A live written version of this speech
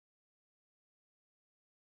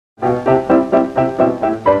Now,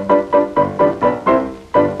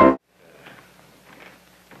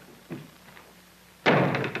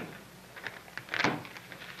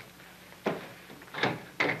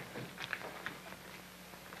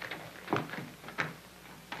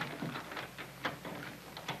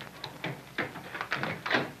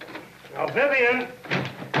 Vivian.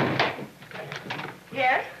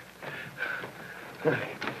 Yes?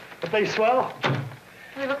 But they swell?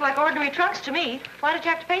 They look like ordinary trunks to me. Why did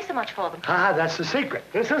you have to pay so much for them? Ah, that's the secret.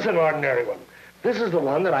 This is an ordinary one. This is the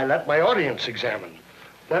one that I let my audience examine.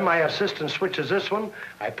 Then my assistant switches this one.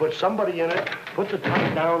 I put somebody in it, put the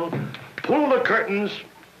top down, pull the curtains.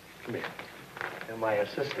 Come here. And my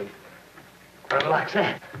assistant unlocks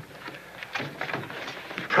that.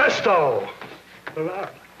 Presto!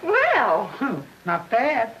 Well, Not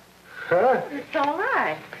bad. Huh? it's all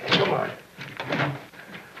right. Come on.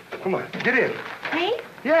 Come on, get in. Me?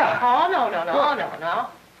 Yeah. Oh, no.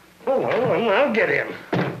 Oh, no, I'll get in.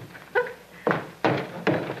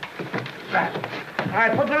 Right. All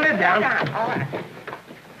right, put the lid down. All right.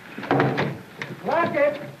 Lock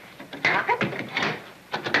it. Lock it.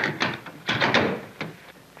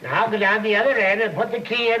 Now go down the other end and put the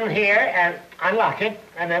key in here and unlock it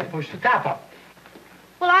and then push the top up.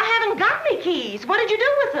 Well, I haven't got any keys. What did you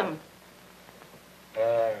do with them?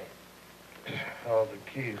 Oh, the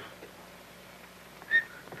keys.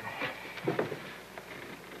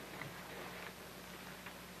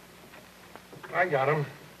 I got them.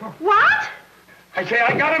 What? I say,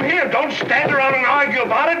 I got them here. Don't stand around and argue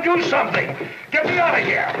about it. Do something. Get me out of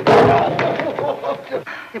here.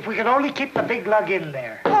 If we can only keep the big lug in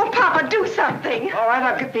there. Oh, Papa, do something. All right,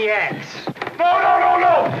 I'll get the axe.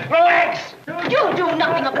 No axe. You'll do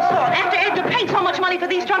nothing of the sort. After Edgar paid so much money for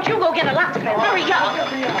these trunks, you'll go get a locksmith. Hurry up.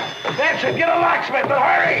 That's it. Get a locksmith, but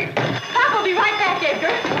hurry. Papa will be right back,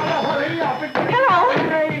 Edgar.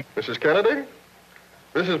 Hello. Mrs. Kennedy,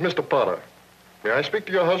 this is Mr. Potter. May I speak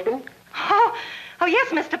to your husband? Oh, yes,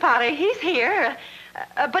 Mr. Potter. He's here.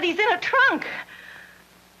 But he's in a trunk.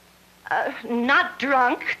 Not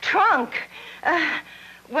drunk, trunk.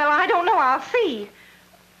 Well, I don't know. I'll see.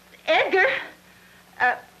 Edgar.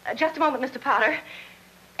 Just a moment, Mr. Potter.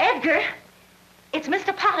 Edgar, it's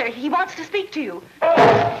Mr. Potter. He wants to speak to you.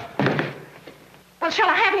 Oh. Well, shall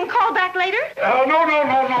I have him call back later? Oh, no.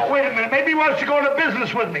 Wait a minute. Maybe he wants to go into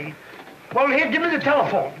business with me. Well, here, give me the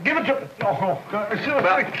telephone. Give it to...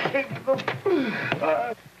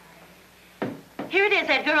 Here it is,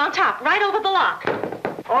 Edgar, on top, right over the lock.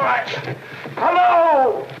 All right.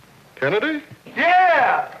 Hello? Kennedy?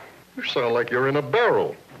 Yeah. You sound like you're in a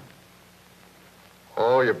barrel.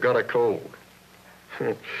 Oh, you've got a cold.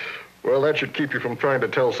 Well, that should keep you from trying to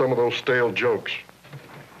tell some of those stale jokes.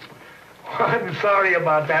 I'm sorry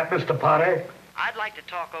about that, Mr. Potter. I'd like to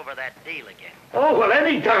talk over that deal again. Oh, well,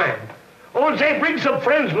 anytime. Oh, and say, bring some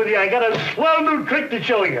friends with you. I got a swell new trick to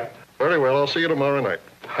show you. Very well, I'll see you tomorrow night.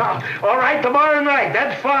 All right, tomorrow night.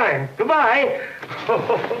 That's fine. Goodbye.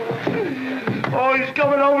 Oh, he's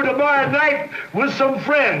coming over tomorrow night with some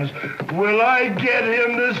friends. Will I get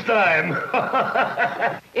him this time?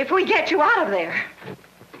 If we get you out of there.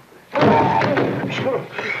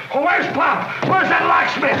 Oh, where's Pop? Where's that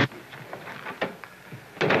locksmith?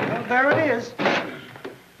 Well, there it is.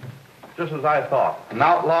 Just as I thought. An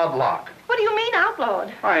outlawed lock. What do you mean,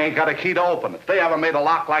 outlawed? I ain't got a key to open it. They haven't made a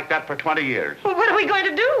lock like that for 20 years. Well, what are we going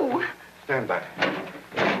to do? Stand back.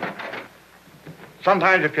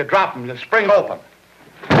 Sometimes if you drop them, they spring open.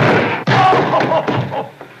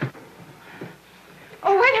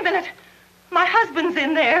 Oh, wait a minute. My husband's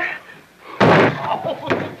in there.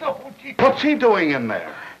 What's he doing in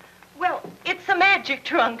there? Well, it's a magic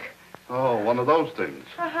trunk. Oh, one of those things.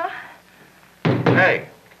 Uh-huh. Hey,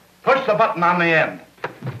 push the button on the end.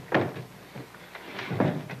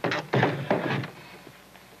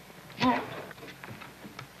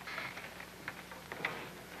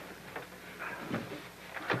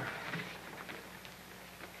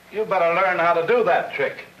 You better learn how to do that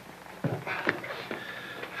trick.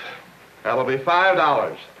 That'll be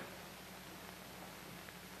 $5.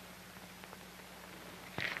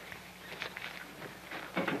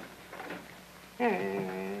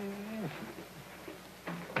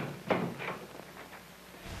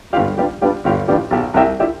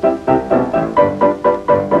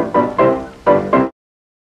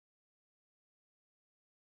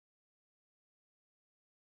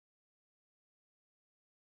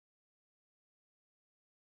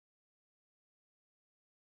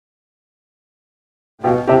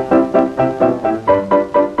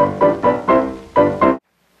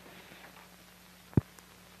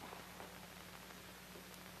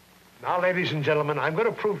 Now, ladies and gentlemen, I'm going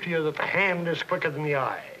to prove to you that the hand is quicker than the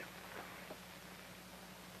eye.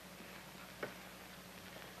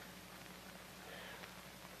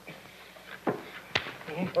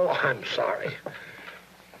 Oh, I'm sorry.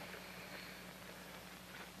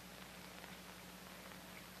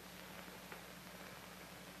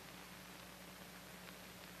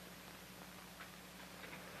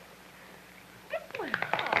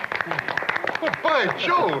 Well, by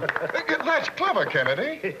Jove, that's clever,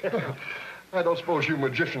 Kennedy. I don't suppose you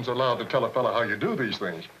magicians are allowed to tell a fellow how you do these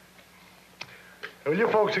things. Will you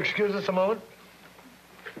folks excuse us a moment?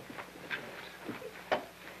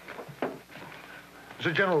 As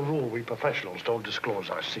a general rule, we professionals don't disclose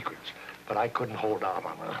our secrets, but I couldn't hold out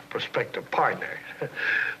on a prospective partner.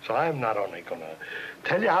 So I'm not only going to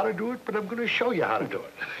tell you how to do it, but I'm going to show you how to do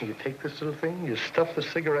it. You take this little thing, you stuff the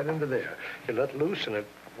cigarette into there. You let loose, and it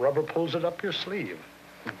rubber pulls it up your sleeve.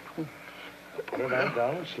 Put it on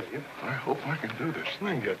down the sleeve. I hope I can do this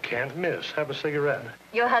thing. You can't miss. Have a cigarette.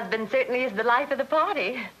 Your husband certainly is the life of the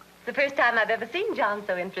party. It's the first time I've ever seen John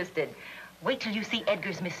so interested. Wait till you see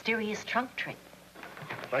Edgar's mysterious trunk trick.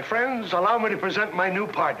 My friends, allow me to present my new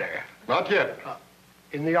partner. Not yet.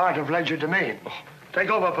 In the art of legerdemain. Take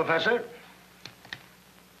over, Professor.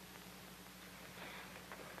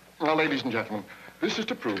 Now, ladies and gentlemen, this is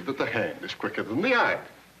to prove that the hand is quicker than the eye.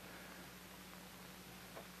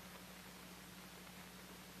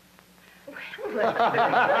 Okay. I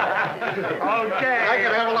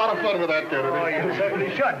can have a lot of fun with that, Kennedy. Oh, you certainly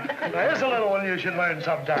should. Now, here's a little one you should learn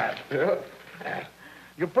sometime. Yeah?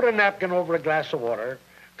 You put a napkin over a glass of water,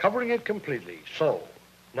 covering it completely. So,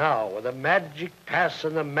 now, with a magic pass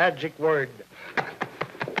and the magic word.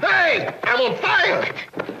 Hey! I'm on fire!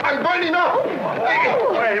 I'm burning up! Wait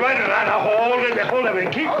a minute. Now, hold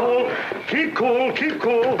it. Keep cool. Keep cool. Keep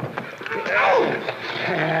cool.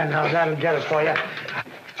 Now, that'll get it for you.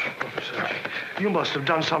 You must have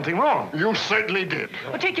done something wrong. You certainly did.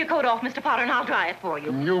 Well, take your coat off, Mr. Potter, and I'll dry it for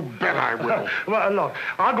you. You bet I will. Well, look,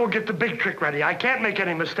 I'll go get the big trick ready. I can't make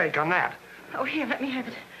any mistake on that. Oh, here, let me have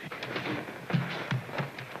it.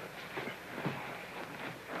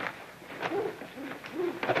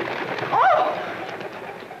 Oh!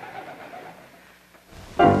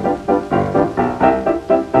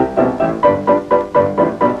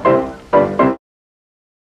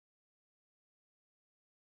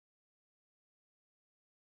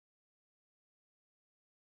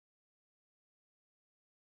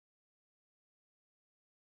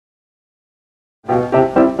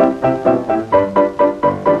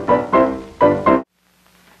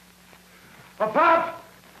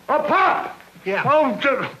 A pop! Yeah.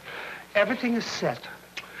 Oh, Everything is set.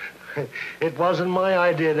 it wasn't my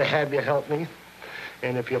idea to have you help me.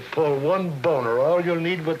 And if you pull one boner, all you'll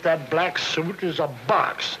need with that black suit is a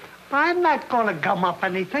box. I'm not going to gum up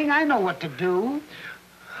anything. I know what to do.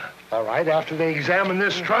 All right, after they examine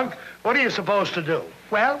this trunk, what are you supposed to do?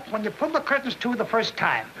 Well, when you pull the curtains to the first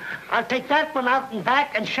time, I'll take that one out and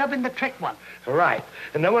back and shove in the trick one. All right.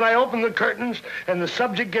 And then when I open the curtains and the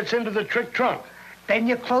subject gets into the trick trunk. Then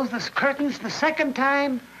you close the curtains the second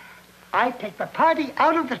time. I take the party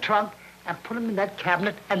out of the trunk and put them in that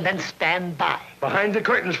cabinet and then stand by. Behind the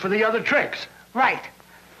curtains for the other tricks. Right.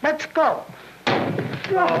 Let's go.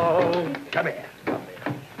 Oh, come here.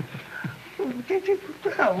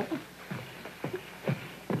 Oh.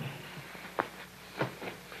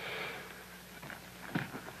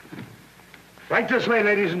 Right this way,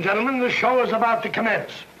 ladies and gentlemen. The show is about to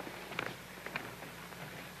commence.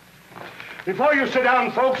 Before you sit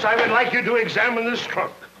down, folks, I would like you to examine this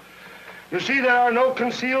trunk. You see, there are no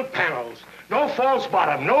concealed panels, no false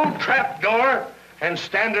bottom, no trap door, and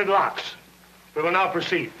standard locks. We will now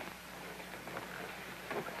proceed.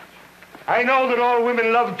 I know that all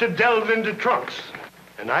women love to delve into trunks,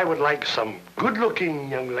 and I would like some good-looking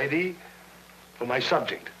young lady for my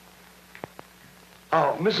subject.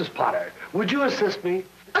 Oh, Mrs. Potter, would you assist me?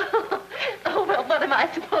 Oh, well, what am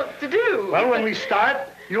I supposed to do? Well, when we start,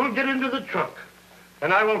 you'll get into the trunk,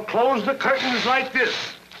 and I will close the curtains like this.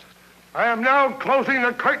 I am now closing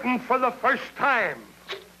the curtain for the first time.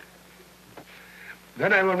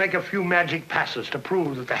 Then I will make a few magic passes to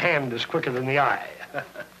prove that the hand is quicker than the eye.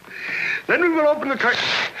 Then we will open the curtain,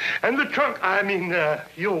 and the trunk,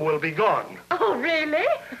 you will be gone. Oh, really?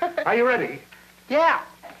 Are you ready? Yeah.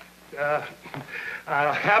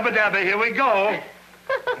 Habba dabba, here we go.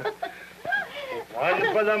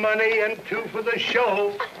 One for the money and two for the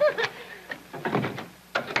show.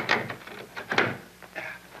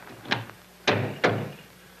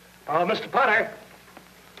 Mr. Potter,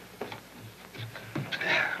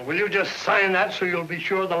 will you just sign that so you'll be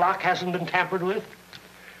sure the lock hasn't been tampered with?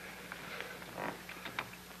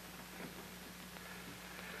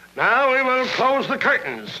 Now we will close the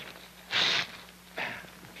curtains.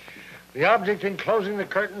 The object in closing the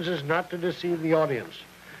curtains is not to deceive the audience.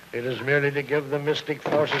 It is merely to give the mystic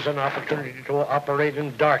forces an opportunity to operate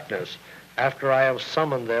in darkness after I have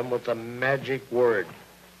summoned them with the magic word.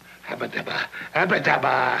 Abba-dabba,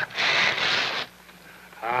 abba-dabba.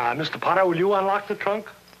 Mr. Potter, will you unlock the trunk?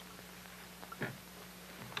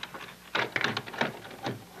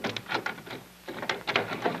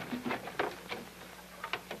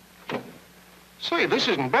 Say, this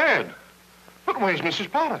isn't bad. But where's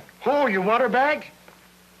Mrs. Potter? Oh, you want her bag?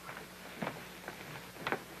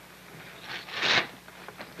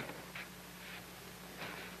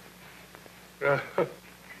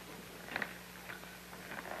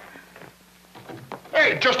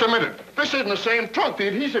 Hey, just a minute. This isn't the same trunk. The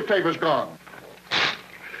adhesive tape is gone.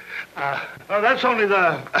 That's only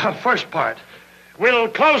the first part. We'll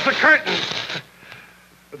close the curtains.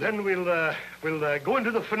 Then we'll go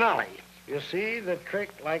into the finale. You see, the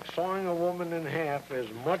trick, like sawing a woman in half, is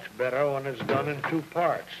much better when it's done in two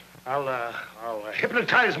parts. I'll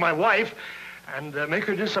hypnotize my wife and make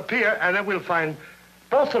her disappear, and then we'll find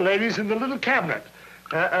both the ladies in the little cabinet.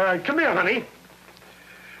 Come here, honey.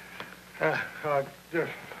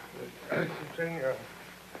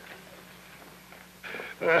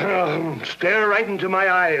 Stare right into my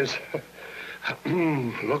eyes.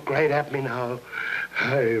 Look right at me now.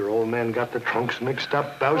 Your old man got the trunks mixed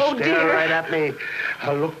up. Now stare right at me.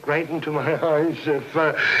 Look right into my eyes.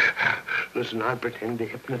 Listen, I'll pretend to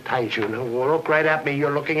hypnotize you. Now, look right at me.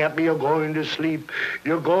 You're looking at me. You're going to sleep.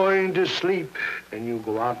 You're going to sleep. Then you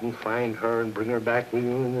go out and find her and bring her back with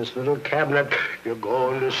you in this little cabinet. You're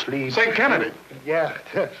going to sleep. Say, Kennedy. Yeah.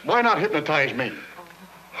 Why not hypnotize me?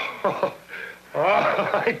 Oh,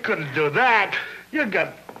 I couldn't do that. You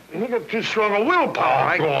got too strong a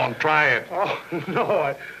willpower. Go on, try it. Oh, no,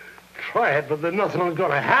 I try it, but then nothing's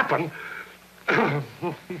going to happen.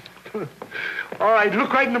 All right,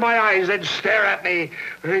 look right into my eyes and stare at me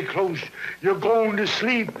very close. You're going to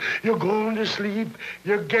sleep. You're going to sleep.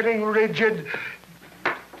 You're getting rigid.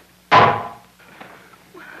 I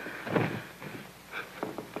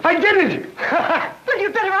did it! Well,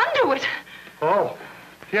 you'd better undo it. Oh,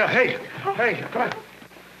 yeah, hey, come on.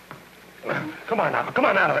 Come on now, come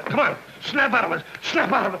on out of it. Come on, snap out of it.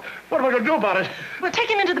 Snap out of it. What am I going to do about it? Well, take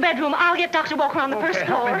him into the bedroom. I'll get Dr. Walker on the first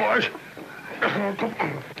floor. Help me, boys.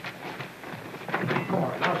 Come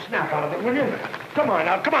on, now snap out of it, will you? Come on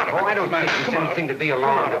now, come on. Oh, I don't think it's anything to be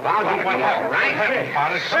alarmed about. You went out, right?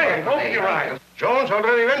 Hey, open your eyes. Jones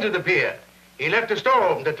already went to the pier. He left the store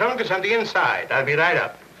open. The trunk is on the inside. I'll be right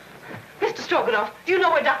up. Mr. Stroganoff, do you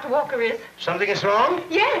know where Dr. Walker is? Something is wrong?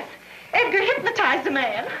 Yes. Edgar hypnotized a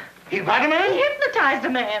man. He what a man? He hypnotized a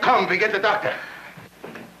man. Come, we get the doctor.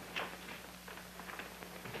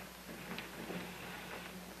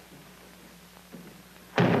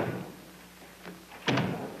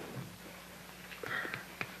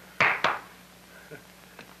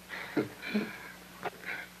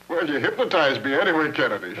 Well, you hypnotized me anyway,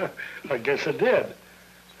 Kennedy. I guess it did.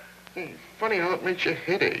 Funny how it makes your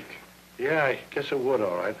head ache. Yeah, I guess it would,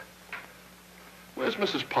 all right. Where's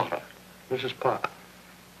Mrs. Potter? Mrs. Potter.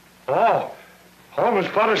 Oh, Miss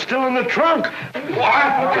Potter's still in the trunk. What?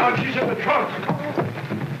 Look out, she's in the trunk.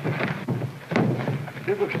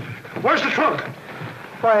 Where's the trunk?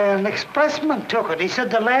 Why, an expressman took it. He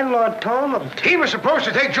said the landlord told him. He was supposed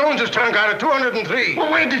to take Jones's trunk out of 203.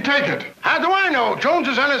 Well, where'd he take it? How do I know? Jones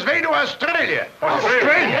is on his way to Australia.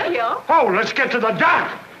 Australia? Yeah. Oh, let's get to the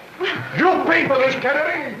dock. You pay for this,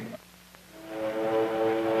 Kennedy.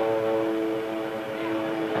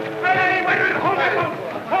 Hey, wait a minute, hold that boat.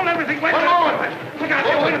 Hold everything, wait a minute. Look out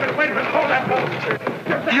there, wait a minute, hold that boat.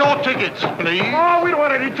 Your tickets, please. Oh, we don't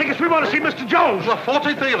want any tickets, we want to see Mr. Jones. There are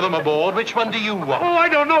 43 of them aboard. Which one do you want? Oh, I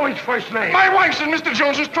don't know his first name. My wife's in Mr.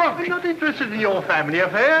 Jones's I'm trunk. not interested in your family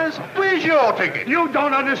affairs. Where's your ticket? You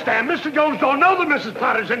don't understand. Mr. Jones don't know that Mrs.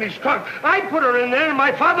 Potter's in his trunk. I put her in there, and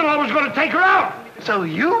my father-in-law was going to take her out. So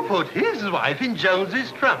you put his wife in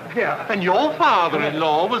Jones's trunk? Yeah. And your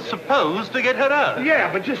father-in-law was supposed to get her out?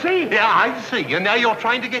 Yeah, but you see... Yeah, I see. And now you're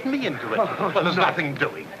trying to get me into it. Well, there's nothing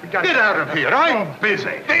doing. Get out of here. I'm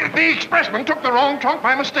busy. The expressman took the wrong trunk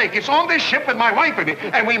by mistake. It's on this ship with my wife in it,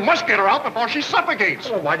 and we must get her out before she suffocates.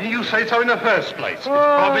 Well, why didn't you say so in the first place? It's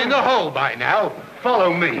probably in the hole by now.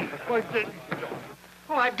 Follow me.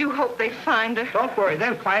 Oh, I do hope they find her. Don't worry,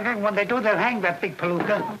 they'll find her, and when they do, they'll hang that big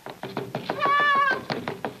palooka.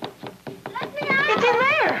 It's in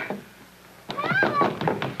there.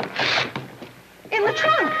 In the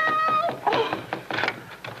trunk. Oh.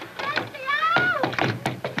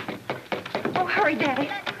 Oh, hurry, Daddy.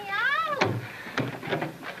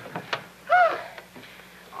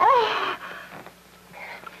 Oh.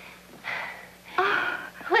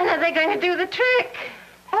 When are they going to do the trick?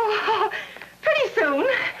 Oh, pretty soon.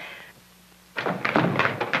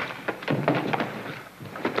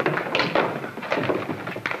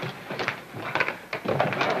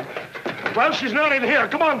 Well, she's not in here.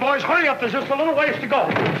 Come on, boys, hurry up. There's just a little ways to go.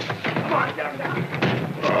 Come on, down.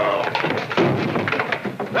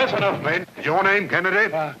 That's enough, mate. Your name, Kennedy?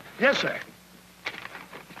 Yes, sir.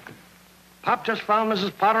 Pop just found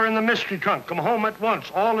Mrs. Potter in the mystery trunk. Come home at once.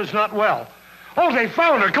 All is not well. Oh, they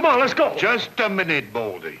found her. Come on, let's go. Just a minute,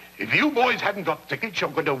 Baldy. If you boys hadn't got tickets, you're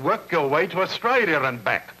going to work your way to Australia and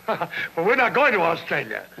back. Well, we're not going to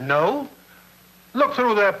Australia. No? Look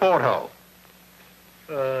through their porthole.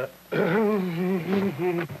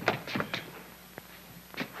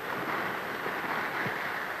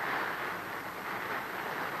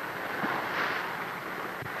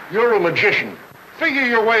 You're a magician. Figure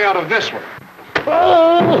your way out of this one.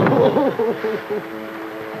 Oh!